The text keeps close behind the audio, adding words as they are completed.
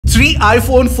Three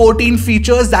iPhone 14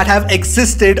 features that have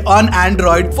existed on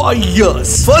Android for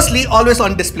years. Firstly, always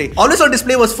on display. Always on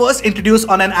display was first introduced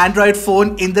on an Android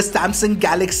phone in the Samsung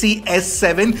Galaxy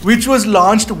S7, which was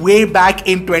launched way back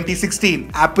in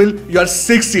 2016. Apple, you're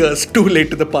 6 years too late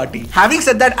to the party. Having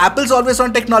said that, Apple's always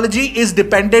on technology is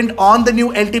dependent on the new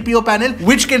LTPO panel,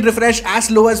 which can refresh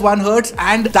as low as 1 Hz,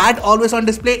 and that always on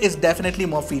display is definitely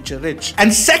more feature rich.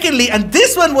 And secondly, and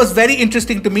this one was very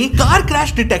interesting to me, car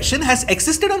crash detection has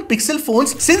existed on Pixel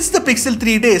phones since the Pixel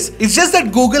 3 days. It's just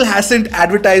that Google hasn't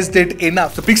advertised it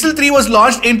enough. So Pixel 3 was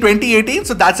launched in 2018,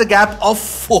 so that's a gap of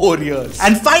 4 years.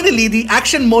 And finally, the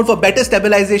action mode for better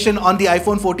stabilization on the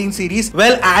iPhone 14 series.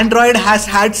 Well, Android has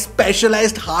had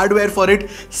specialized hardware for it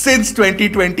since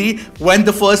 2020 when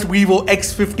the first Vivo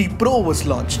X50 Pro was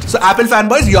launched. So Apple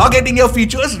fanboys, you're getting your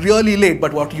features really late,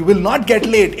 but what you will not get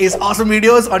late is awesome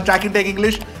videos on Trakin Tech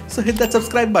English, so hit that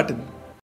subscribe button.